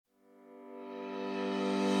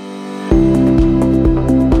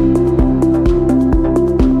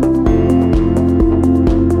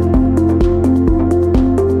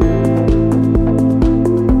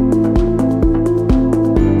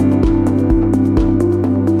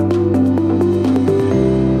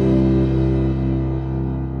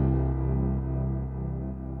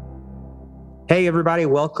everybody.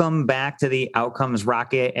 Welcome back to the Outcomes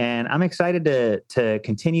Rocket. And I'm excited to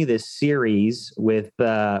continue this series with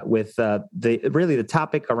the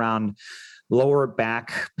topic around lower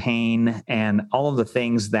back pain and all of the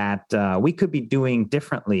things that we could be doing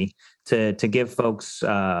differently to give folks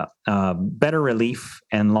better relief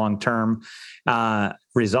and long-term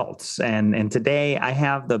results. And today I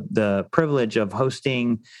have the privilege of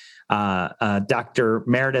hosting Dr.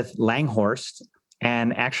 Meredith Langhorst,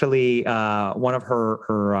 and actually one of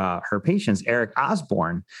her patients, Eric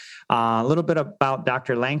Osborne. A little bit about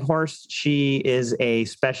Dr. Langhorst. She is a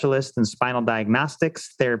specialist in spinal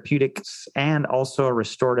diagnostics, therapeutics, and also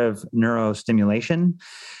restorative neurostimulation.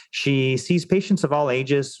 She sees patients of all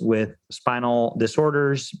ages with spinal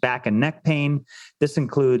disorders, back and neck pain. This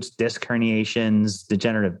includes disc herniations,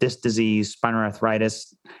 degenerative disc disease, spinal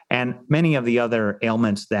arthritis, and many of the other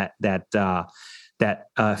ailments that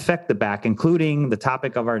affect the back, including the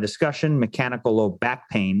topic of our discussion, mechanical low back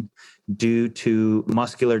pain due to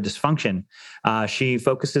muscular dysfunction. She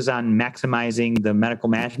focuses on maximizing the medical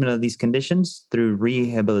management of these conditions through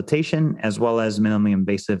rehabilitation, as well as minimally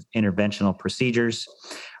invasive interventional procedures.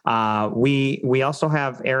 We also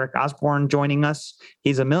have Eric Osborne joining us.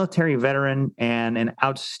 He's a military veteran and an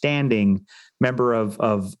outstanding member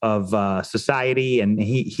of society, and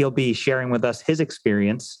he'll be sharing with us his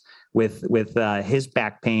experience with his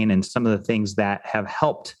back pain and some of the things that have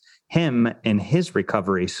helped him in his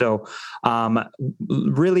recovery. So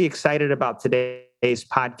really excited about today's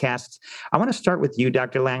podcast. I want to start with you,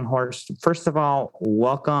 Dr. Langhorst. First of all,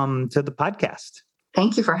 welcome to the podcast.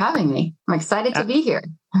 Thank you for having me. I'm excited to be here.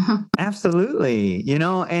 Absolutely.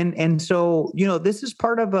 And so, this is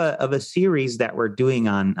part of a series that we're doing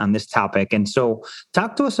on this topic. And so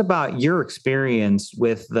talk to us about your experience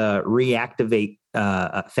with the Reactivate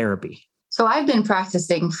therapy. So I've been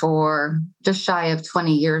practicing for just shy of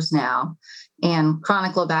 20 years now, and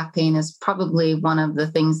chronic low back pain is probably one of the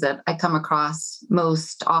things that I come across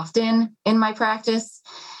most often in my practice.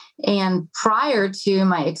 And prior to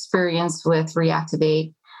my experience with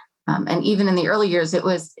Reactivate, and even in the early years,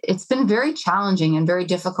 it's been very challenging and very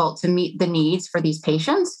difficult to meet the needs for these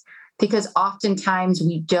patients, because oftentimes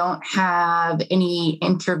we don't have any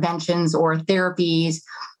interventions or therapies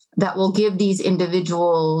that will give these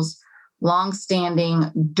individuals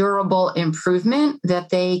longstanding, durable improvement that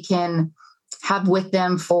they can have with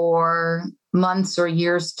them for months or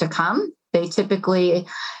years to come. They typically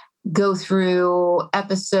go through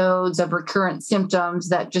episodes of recurrent symptoms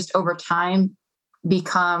that just over time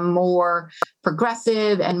become more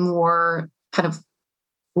progressive and more kind of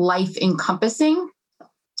life encompassing.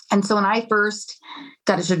 And so when I first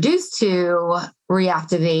got introduced to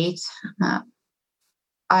Reactivate,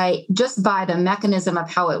 I just by the mechanism of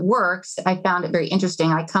how it works, I found it very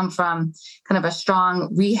interesting. I come from kind of a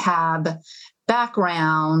strong rehab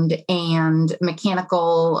background and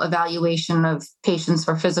mechanical evaluation of patients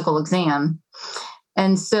for physical exam.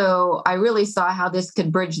 And so I really saw how this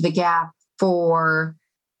could bridge the gap for,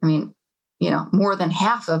 more than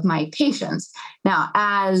half of my patients. Now,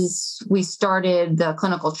 as we started the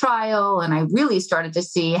clinical trial and I really started to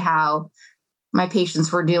see how my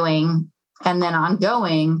patients were doing, and then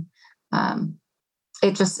ongoing,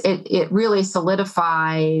 it really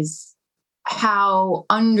solidifies how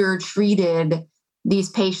undertreated these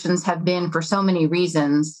patients have been for so many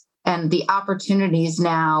reasons, and the opportunities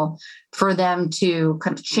now for them to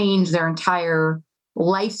kind of change their entire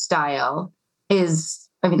lifestyle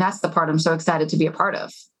that's the part I'm so excited to be a part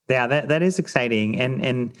of. Yeah, that is exciting.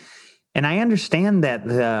 And I understand that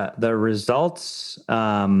the results,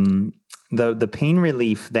 the pain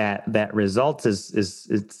relief that results is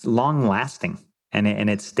it's long lasting and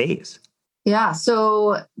it stays. Yeah.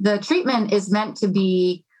 So the treatment is meant to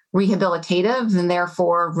be rehabilitative and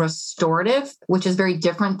therefore restorative, which is very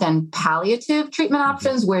different than palliative treatment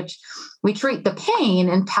options, which we treat the pain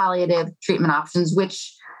in palliative treatment options,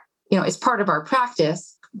 which, is part of our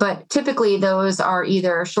practice. But typically those are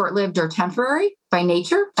either short-lived or temporary by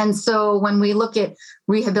nature. And so when we look at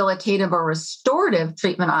rehabilitative or restorative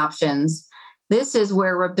treatment options, this is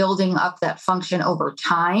where we're building up that function over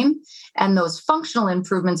time. And those functional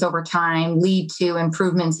improvements over time lead to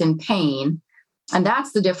improvements in pain. And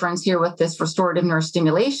that's the difference here with this restorative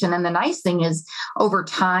neurostimulation. And the nice thing is over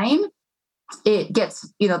time, it gets,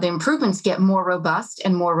 the improvements get more robust,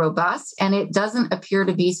 and it doesn't appear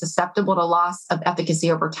to be susceptible to loss of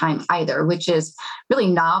efficacy over time either, which is really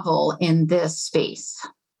novel in this space.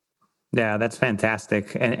 Yeah, that's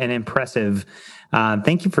fantastic and impressive.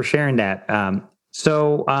 Thank you for sharing that.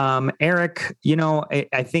 So, Eric,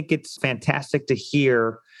 I think it's fantastic to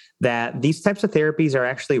hear that these types of therapies are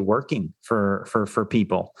actually working for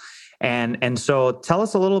people. And so tell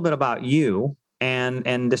us a little bit about you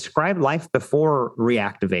and describe life before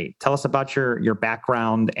Reactivate. Tell us about your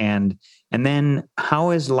background and then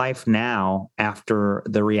how is life now after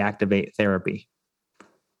the Reactivate therapy?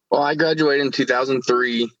 Well, I graduated in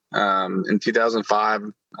 2003. In 2005,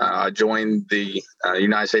 I joined the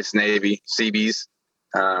United States Navy, Seabees.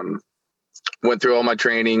 Went through all my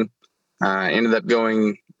training. Ended up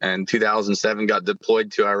going in 2007, got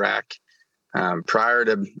deployed to Iraq. Prior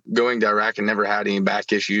to going to Iraq, I never had any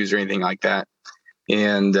back issues or anything like that.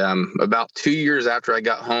 And about 2 years after I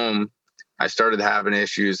got home, I started having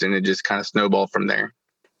issues, and it just kind of snowballed from there.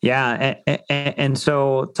 Yeah. And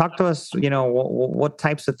so talk to us, what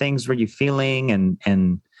types of things were you feeling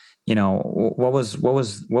and, what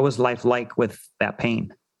was life like with that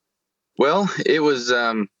pain? Well, it was,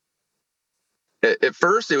 at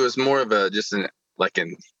first it was more of a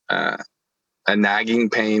nagging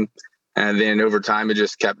pain. And then over time, it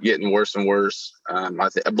just kept getting worse and worse. I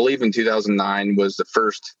believe in 2009 was the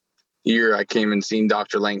first year I came and seen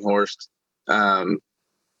Dr. Langhorst. But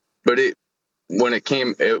when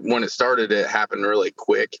it started, it happened really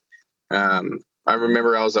quick. I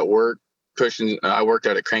remember I was at work I worked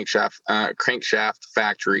at a crankshaft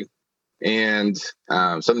factory, and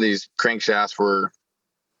some of these crankshafts were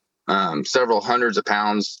several hundreds of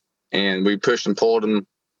pounds, and we pushed and pulled them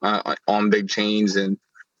on big chains. And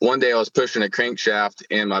one day I was pushing a crankshaft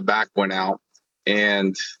and my back went out,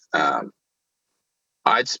 and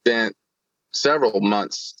I'd spent several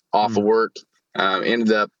months off of work,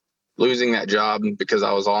 ended up losing that job because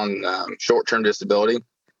I was on short-term disability,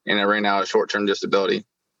 and I ran out of short-term disability.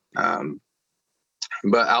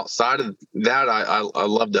 But outside of that, I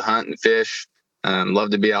love to hunt and fish, love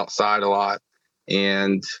to be outside a lot.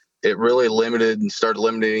 And it really started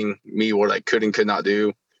limiting me what I could and could not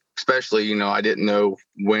do. Especially, I didn't know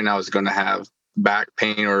when I was going to have back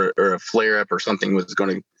pain or a flare up or something was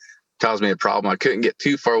going to cause me a problem. I couldn't get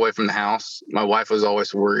too far away from the house. My wife was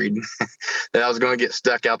always worried that I was going to get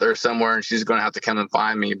stuck out there somewhere and she's going to have to come and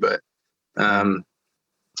find me. But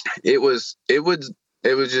it was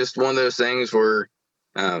just one of those things where,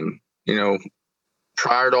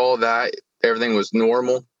 prior to all that, everything was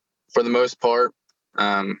normal for the most part.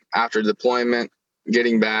 After deployment,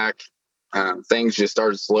 getting back, things just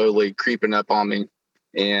started slowly creeping up on me,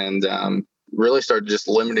 and really started just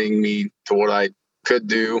limiting me to what I could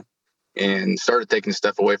do, and started taking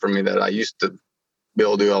stuff away from me that I used to be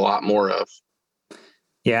able to do a lot more of.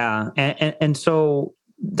 Yeah. And so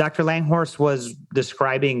Dr. Langhorst was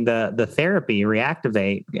describing the therapy,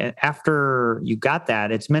 Reactivate. After you got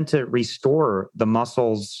that, it's meant to restore the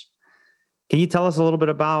muscles. Can you tell us a little bit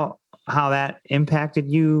about how that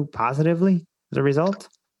impacted you positively as a result?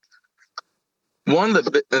 One of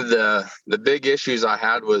the big issues I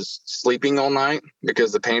had was sleeping all night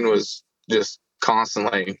because the pain was just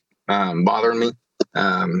constantly bothering me.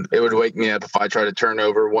 It would wake me up if I tried to turn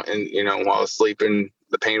over, and while I was sleeping,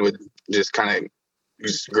 the pain would just kind of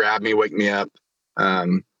just grab me, wake me up.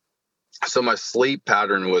 So my sleep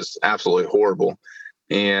pattern was absolutely horrible.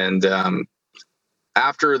 And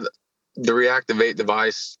after the Reactivate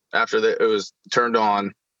device, after it was turned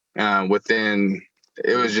on,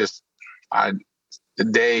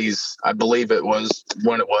 days, I believe it was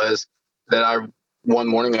when it was that one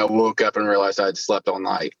morning I woke up and realized I had slept all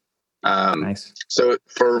night. Nice. So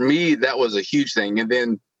for me, that was a huge thing. And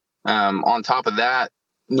then on top of that,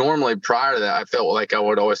 normally prior to that, I felt like I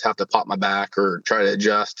would always have to pop my back or try to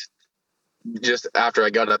adjust just after I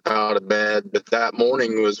got up out of bed. But that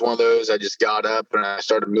morning was one of those, I just got up and I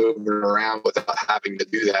started moving around without having to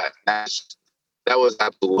do that. That was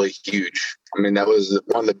absolutely huge. I mean, that was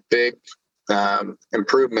one of the big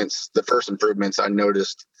improvements, the first improvements I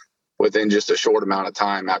noticed within just a short amount of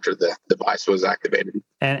time after the device was activated.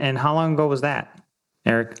 And how long ago was that,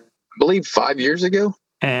 Eric? I believe 5 years ago.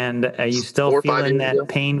 And are you still feeling that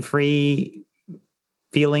pain-free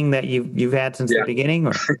feeling that you've had since the beginning,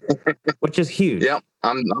 or which is huge? Yeah,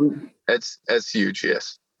 it's huge.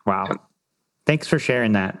 Yes. Wow. Yep. Thanks for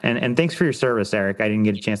sharing that, and thanks for your service, Eric. I didn't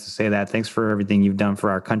get a chance to say that. Thanks for everything you've done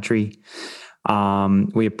for our country.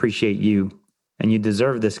 We appreciate you, and you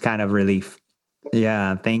deserve this kind of relief.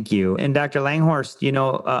 Yeah, thank you. And Dr. Langhorst,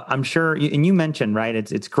 I'm sure, and you mentioned, right,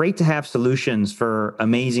 it's great to have solutions for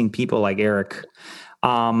amazing people like Eric.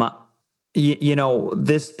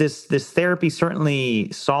 This therapy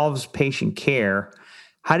certainly solves patient care.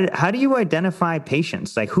 How do you identify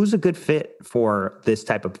patients? Like, who's a good fit for this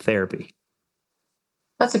type of therapy?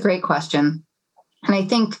 That's a great question. And I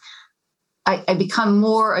think I become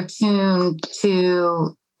more attuned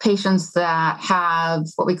to patients that have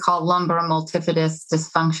what we call lumbar multifidus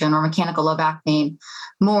dysfunction or mechanical low back pain.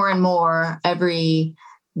 More and more every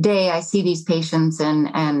day I see these patients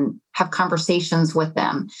and have conversations with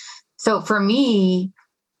them. So for me,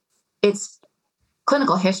 it's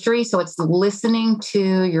clinical history. So it's listening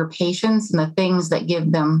to your patients and the things that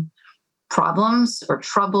give them problems or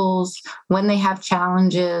troubles, when they have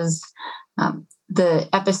challenges, the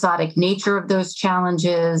episodic nature of those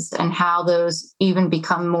challenges, and how those even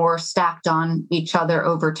become more stacked on each other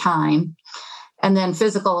over time. And then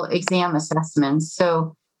physical exam assessments.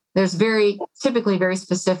 So there's typically very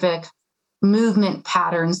specific movement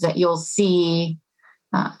patterns that you'll see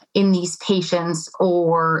in these patients,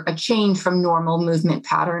 or a change from normal movement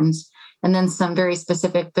patterns, and then some very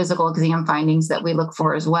specific physical exam findings that we look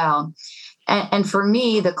for as well. And for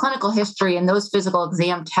me, the clinical history and those physical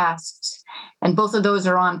exam tests, and both of those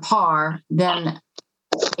are on par, then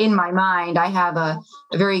in my mind, I have a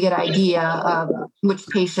very good idea of which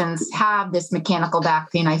patients have this mechanical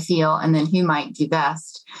back pain I feel, and then who might do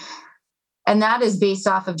best. And that is based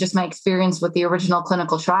off of just my experience with the original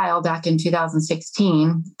clinical trial back in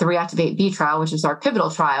 2016, the REACTIVATE-B trial, which is our pivotal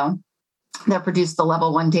trial that produced the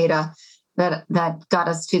level 1 data that got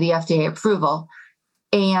us to the FDA approval.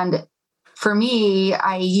 And for me,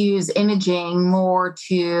 I use imaging more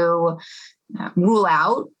to rule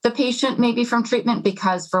out the patient maybe from treatment,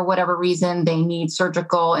 because for whatever reason they need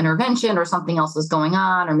surgical intervention or something else is going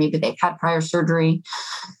on, or maybe they've had prior surgery.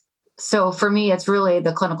 So for me, it's really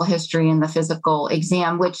the clinical history and the physical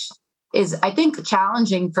exam, which is, I think,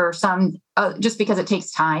 challenging for some, just because it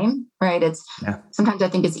takes time, right? Sometimes I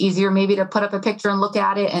think it's easier maybe to put up a picture and look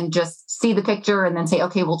at it and just see the picture and then say,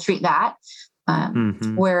 okay, we'll treat that.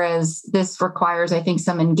 Whereas this requires, I think,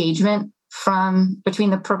 some engagement between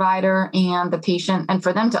the provider and the patient, and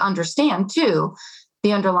for them to understand too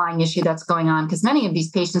the underlying issue that's going on, because many of these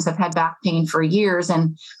patients have had back pain for years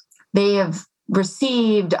and they have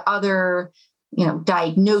received other,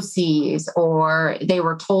 diagnoses, or they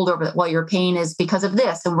were told your pain is because of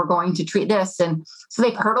this and we're going to treat this. And so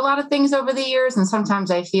they've heard a lot of things over the years. And sometimes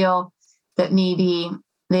I feel that maybe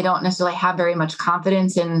they don't necessarily have very much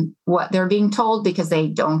confidence in what they're being told because they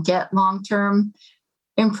don't get long-term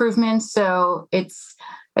improvements. So it's,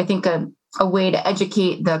 I think, a way to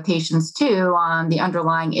educate the patients too on the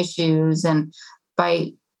underlying issues, and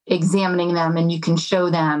by examining them, and you can show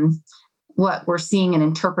them what we're seeing and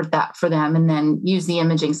interpret that for them, and then use the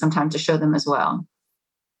imaging sometimes to show them as well.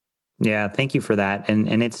 Yeah, thank you for that.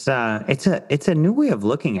 And it's a new way of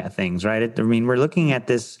looking at things, right? We're looking at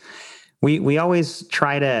this. We always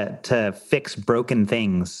try to fix broken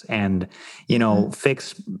things, and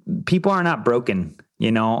fix people are not broken.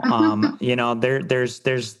 There's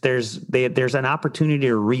an opportunity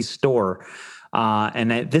to restore,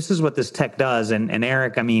 and this is what this tech does. And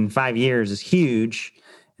Eric, 5 years is huge.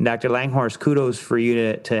 And Dr. Langhorst, kudos for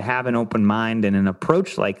you to have an open mind and an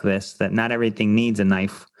approach like this, that not everything needs a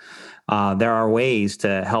knife. There are ways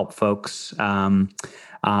to help folks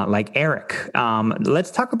like Eric. Let's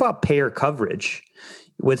talk about payer coverage.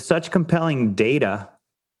 With such compelling data,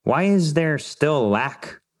 why is there still a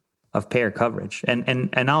lack of payer coverage? And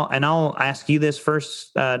I'll ask you this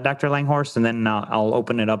first, Dr. Langhorst, and then I'll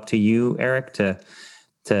open it up to you, Eric, to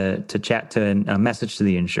chat to a message to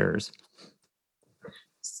the insurers.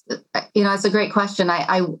 It's a great question.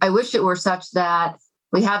 I wish it were such that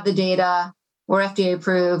we have the data, we're FDA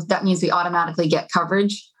approved, that means we automatically get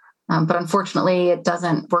coverage. But unfortunately, it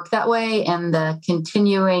doesn't work that way. And the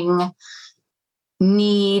continuing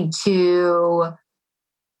need to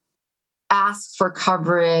ask for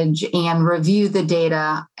coverage and review the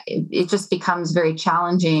data, it just becomes very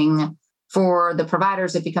challenging for the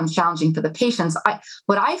providers. It becomes challenging for the patients.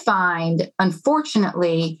 What I find,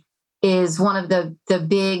 unfortunately, is one of the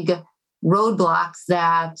big roadblocks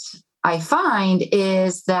that I find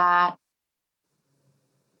is that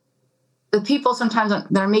the people sometimes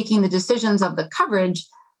that are making the decisions of the coverage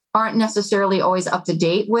aren't necessarily always up to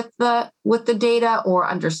date with the data, or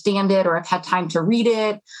understand it, or have had time to read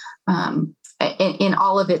it in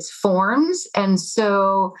all of its forms. And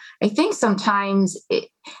so I think sometimes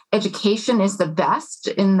education is the best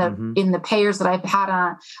in the payers that I've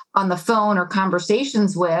had on the phone or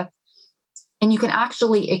conversations with. And you can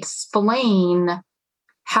actually explain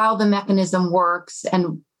how the mechanism works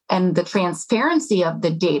and the transparency of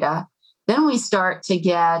the data. Then we start to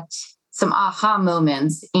get some aha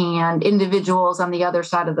moments, and individuals on the other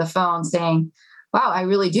side of the phone saying, wow, I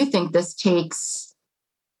really do think this takes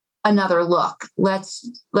another look. Let's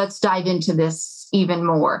dive into this even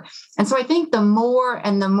more. And so I think the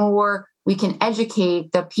more we can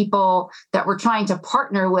educate the people that we're trying to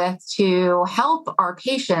partner with to help our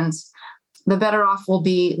patients, the better off we'll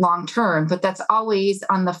be long term. But that's always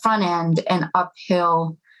on the front end an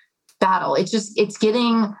uphill battle. It's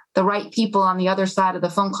getting the right people on the other side of the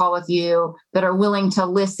phone call with you that are willing to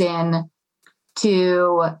listen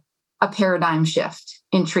to a paradigm shift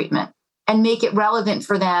in treatment and make it relevant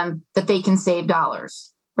for them that they can save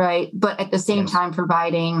dollars, right? But at the same time,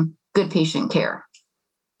 providing good patient care.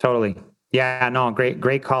 Totally. Yeah, no,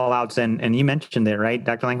 great call outs. And you mentioned it, right?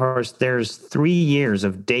 Dr. Langhorst, there's 3 years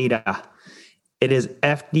of data. It is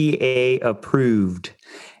FDA approved.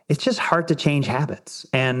 It's just hard to change habits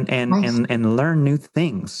and learn new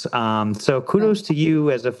things. So kudos to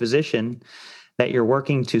you as a physician that you're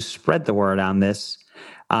working to spread the word on this.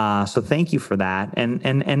 So thank you for that.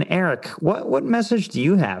 And Eric, what message do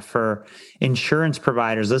you have for insurance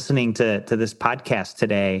providers listening to this podcast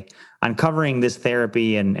today on covering this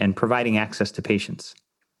therapy and providing access to patients?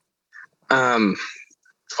 All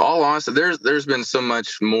honesty, there's been so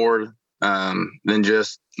much more than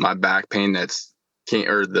just my back pain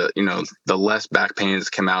the less back pain that's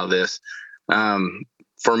come out of this.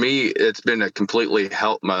 For me, it's been a completely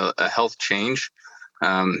health change.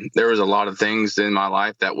 There was a lot of things in my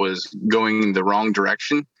life that was going the wrong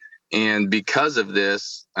direction. And because of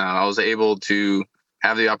this, I was able to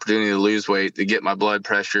have the opportunity to lose weight, to get my blood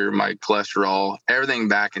pressure, my cholesterol, everything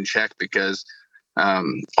back in check, because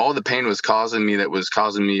all the pain was causing me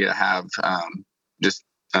to have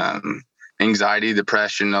anxiety,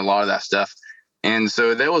 depression, a lot of that stuff. And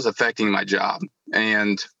so that was affecting my job.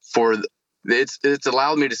 And it's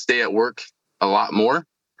allowed me to stay at work a lot more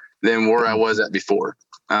than where I was at before.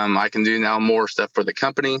 I can do now more stuff for the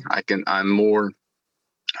company. I'm more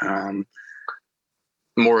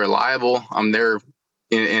reliable. I'm there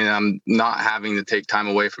and I'm not having to take time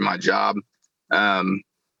away from my job. And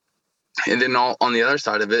then on the other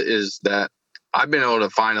side of it is that I've been able to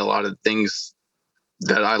find a lot of things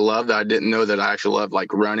that I love that I didn't know that I actually love,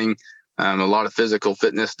 like running, a lot of physical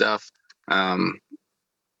fitness stuff.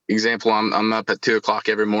 Example, I'm up at 2:00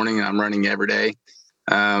 every morning and I'm running every day.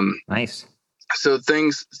 Nice. So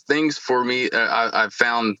things for me, I've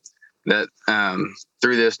found that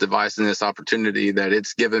through this device and this opportunity that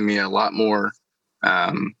it's given me a lot more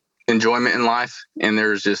enjoyment in life. And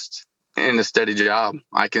there's just in a steady job.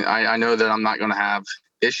 I know that I'm not going to have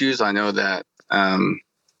issues. I know that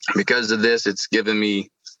because of this, it's given me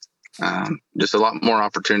just a lot more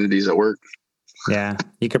opportunities at work. Yeah,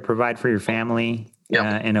 you could provide for your family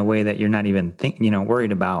Yep. in a way that you're not even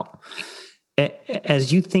worried about.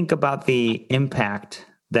 As you think about the impact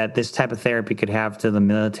that this type of therapy could have to the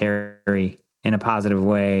military in a positive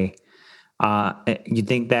way, you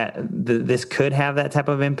think that this could have that type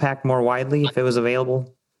of impact more widely if it was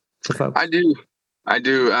available to folks? I do.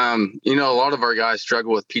 A lot of our guys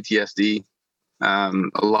struggle with PTSD. A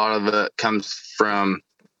lot of it comes from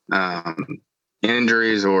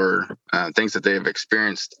injuries or things that they have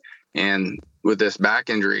experienced. And with this back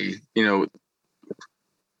injury,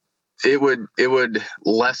 it would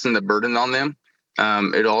lessen the burden on them.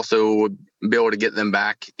 It also would be able to get them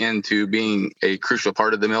back into being a crucial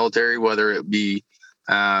part of the military, whether it be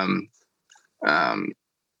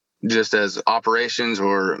just as operations,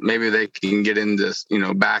 or maybe they can get into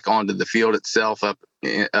back onto the field itself up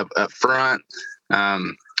front.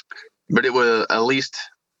 But it would at least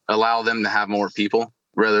allow them to have more people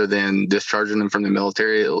rather than discharging them from the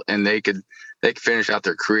military, and they could finish out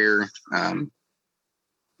their career,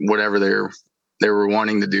 whatever they were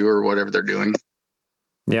wanting to do or whatever they're doing.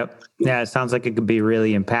 Yep. Yeah, it sounds like it could be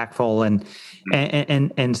really impactful.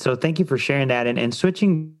 And so thank you for sharing that. And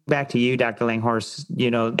switching back to you, Dr. Langhorst,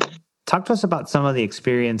 talk to us about some of the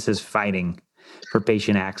experiences fighting for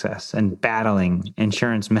patient access and battling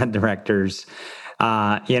insurance med directors.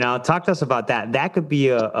 Talk to us about that. That could be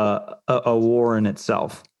a war in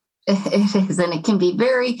itself. It is, and it can be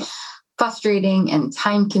very frustrating and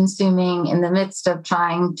time consuming in the midst of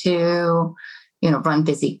trying to, run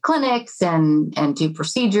busy clinics and do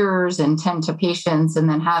procedures and tend to patients, and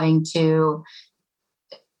then having to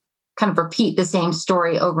kind of repeat the same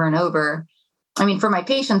story over and over. I mean, for my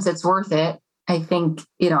patients, it's worth it. I think,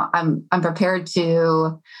 I'm prepared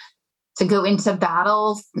to go into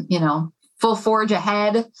battle, full forge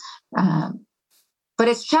ahead. But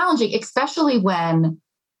it's challenging, especially when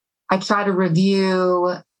I try to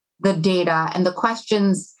review the data, and the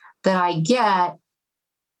questions that I get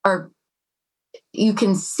are, you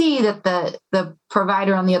can see that the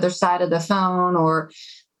provider on the other side of the phone, or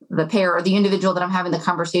the payer, or the individual that I'm having the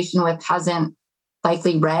conversation with, hasn't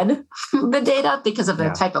likely read the data because of the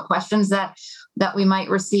type of questions that we might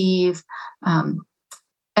receive. And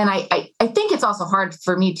and I think it's also hard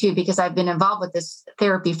for me too, because I've been involved with this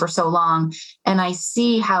therapy for so long, and I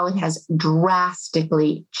see how it has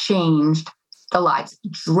drastically changed the lives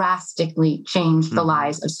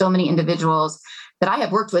of so many individuals that I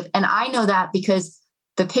have worked with. And I know that because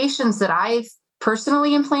the patients that I've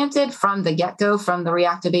personally implanted from the get-go, from the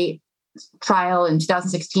Reactivate trial in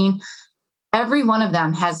 2016, every one of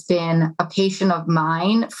them has been a patient of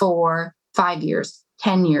mine for 5 years,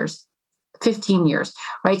 10 years, 15 years,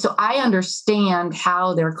 right? So I understand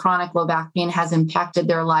how their chronic low back pain has impacted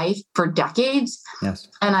their life for decades. Yes.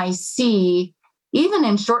 And I see, even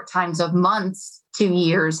in short times of months to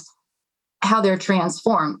years, how they're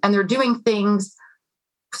transformed. And they're doing things,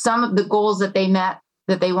 some of the goals that they met,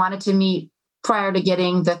 that they wanted to meet prior to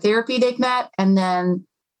getting the therapy they've met, and then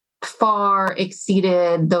far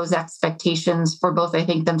exceeded those expectations for both, I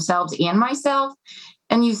think, themselves and myself.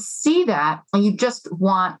 And you see that, and you just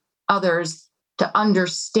want others to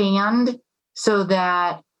understand so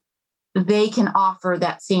that they can offer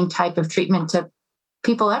that same type of treatment to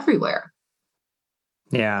people everywhere.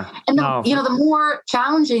 Yeah. And the more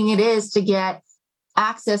challenging it is to get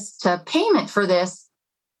access to payment for this,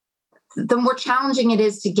 the more challenging it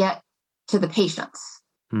is to get to the patients.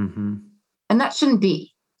 Mm-hmm. And that shouldn't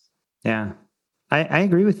be. Yeah, I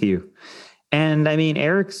agree with you. And I mean,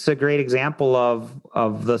 Eric's a great example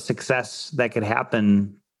of the success that could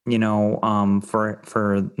happen,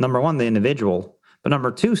 for number one, the individual, but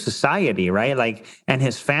number two, society, right? Like, and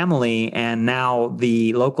his family, and now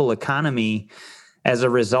the local economy as a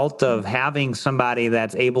result of having somebody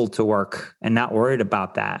that's able to work and not worried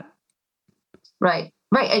about that. Right.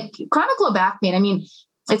 Chronic low back pain, I mean,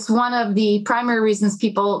 it's one of the primary reasons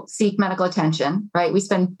people seek medical attention, right? We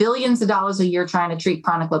spend billions of dollars a year trying to treat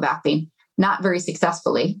chronic low back pain, not very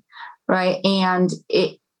successfully, right? And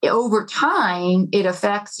over time, it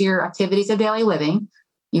affects your activities of daily living.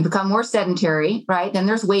 You become more sedentary, right? Then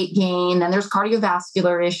there's weight gain, then there's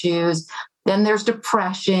cardiovascular issues, then there's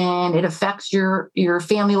depression. It affects your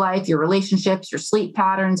family life, your relationships, your sleep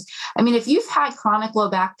patterns. I mean, if you've had chronic low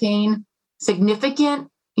back pain, significant,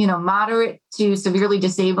 moderate to severely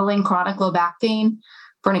disabling chronic low back pain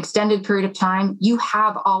for an extended period of time, you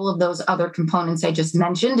have all of those other components I just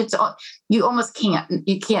mentioned. You almost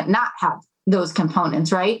can't not have those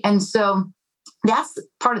components, right? And so that's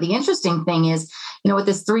part of the interesting thing is, with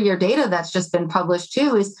this 3-year data that's just been published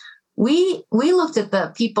too, is we looked at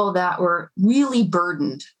the people that were really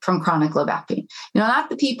burdened from chronic low back pain, not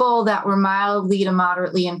the people that were mildly to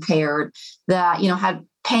moderately impaired, that, had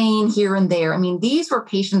pain here and there. I mean, these were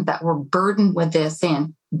patients that were burdened with this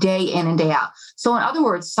day in and day out. So in other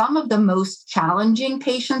words, some of the most challenging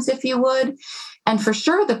patients, if you would, and for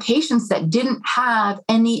sure the patients that didn't have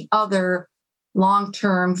any other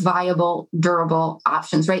long-term viable, durable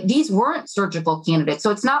options, right? These weren't surgical candidates.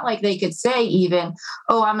 So it's not like they could say even,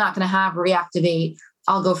 oh, I'm not going to have Reactivate,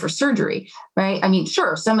 I'll go for surgery, right? I mean,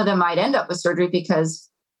 sure, some of them might end up with surgery because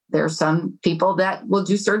there's some people that will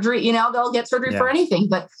do surgery, they'll get surgery for anything,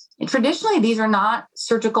 but traditionally these are not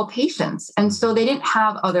surgical patients. And so they didn't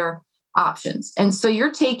have other options. And so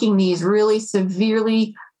you're taking these really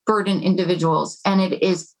severely burdened individuals, and it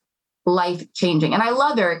is life-changing. And I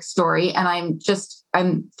love Eric's story, and I'm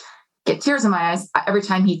get tears in my eyes every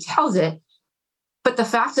time he tells it. But the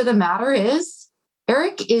fact of the matter is,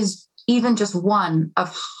 Eric is even just one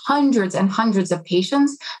of hundreds and hundreds of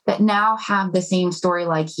patients that now have the same story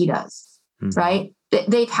like he does, right?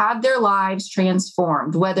 They've had their lives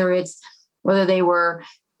transformed, whether they were,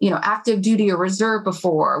 active duty or reserve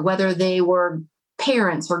before, whether they were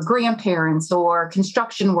parents or grandparents or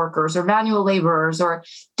construction workers or manual laborers or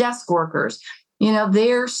desk workers.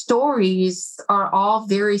 Their stories are all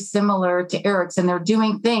very similar to Eric's, and they're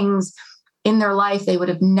doing things in their life they would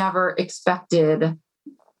have never expected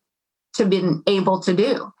to been able to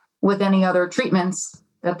do with any other treatments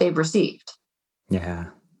that they've received. Yeah.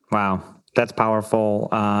 Wow. That's powerful.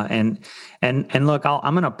 And look,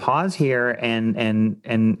 I'm going to pause here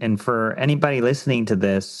and for anybody listening to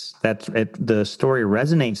this, the story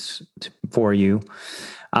resonates for you.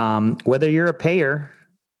 Whether you're a payer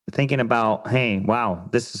thinking about, hey, wow,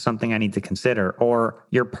 this is something I need to consider, or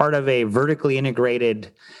you're part of a vertically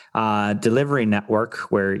integrated delivery network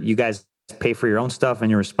where you guys pay for your own stuff and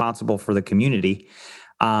you're responsible for the community.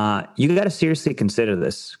 You got to seriously consider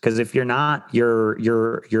this, because if you're not, you're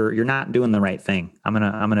not doing the right thing. I'm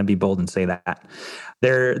gonna be bold and say that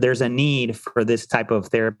there's a need for this type of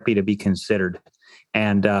therapy to be considered,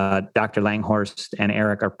 and Dr. Langhorst and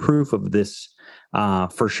Eric are proof of this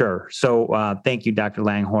for sure. So thank you, Dr.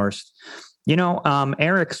 Langhorst.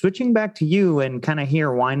 Eric, switching back to you and kind of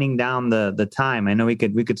here winding down the time. I know we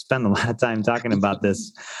could spend a lot of time talking about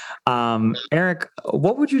this. Eric,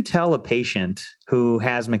 what would you tell a patient who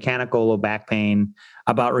has mechanical low back pain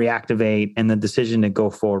about Reactivate and the decision to go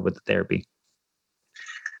forward with the therapy?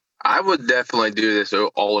 I would definitely do this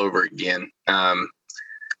all over again.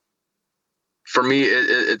 For me,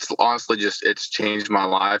 it's honestly it's changed my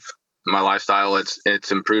life, my lifestyle.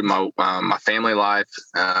 It's improved my family life.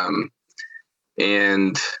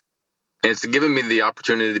 And it's given me the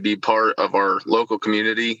opportunity to be part of our local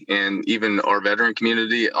community and even our veteran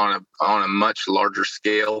community on a much larger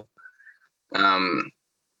scale.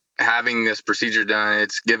 Having this procedure done,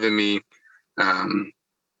 it's given me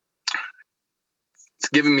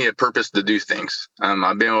a purpose to do things.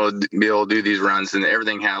 I've been able to do these runs, and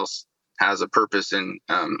everything has a purpose, and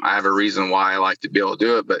I have a reason why I like to be able to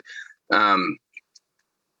do it. But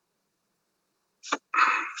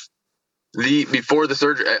before the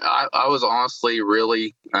surgery, I was honestly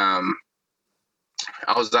really, I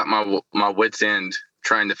was at my wit's end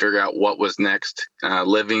trying to figure out what was next,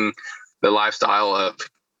 living the lifestyle of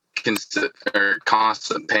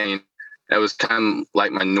constant pain. That was kind of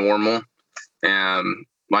like my normal.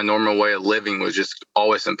 My normal way of living was just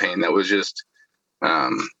always in pain. That was just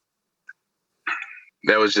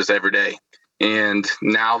every day. And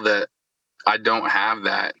now that I don't have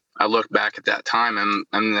that, I look back at that time and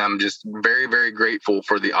I'm just very, very grateful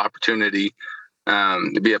for the opportunity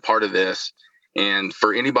to be a part of this. And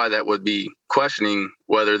for anybody that would be questioning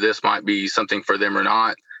whether this might be something for them or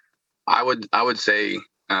not, I would say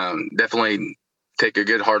definitely take a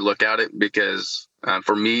good hard look at it, because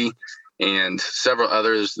for me and several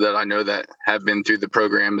others that I know that have been through the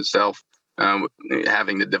program itself,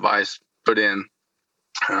 having the device put in,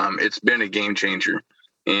 it's been a game changer.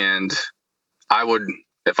 And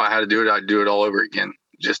if I had to do it, I'd do it all over again,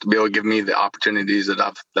 just to be able to give me the opportunities that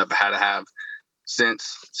I've had to have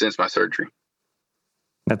since my surgery.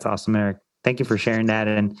 That's awesome, Eric. Thank you for sharing that.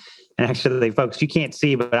 And actually, folks, you can't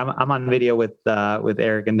see, but I'm on video with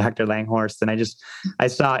Eric and Dr. Langhorst, and I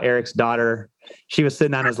saw Eric's daughter. She was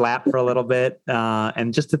sitting on his lap for a little bit,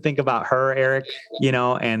 and just to think about her, Eric,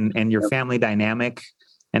 and your family dynamic,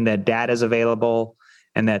 and that dad is available,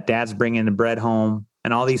 and that dad's bringing the bread home,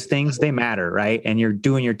 and all these things, they matter, right? And you're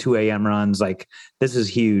doing your 2 a.m. runs. Like, this is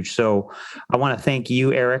huge. So I want to thank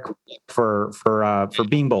you, Eric, for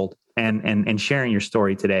being bold and sharing your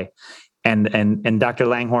story today. And Dr.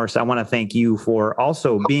 Langhorst, I want to thank you for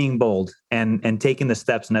also being bold and taking the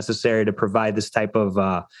steps necessary to provide this type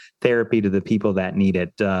of therapy to the people that need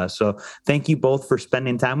it. So thank you both for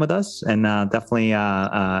spending time with us, and definitely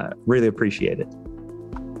really appreciate it.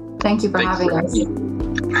 Thank you for having us.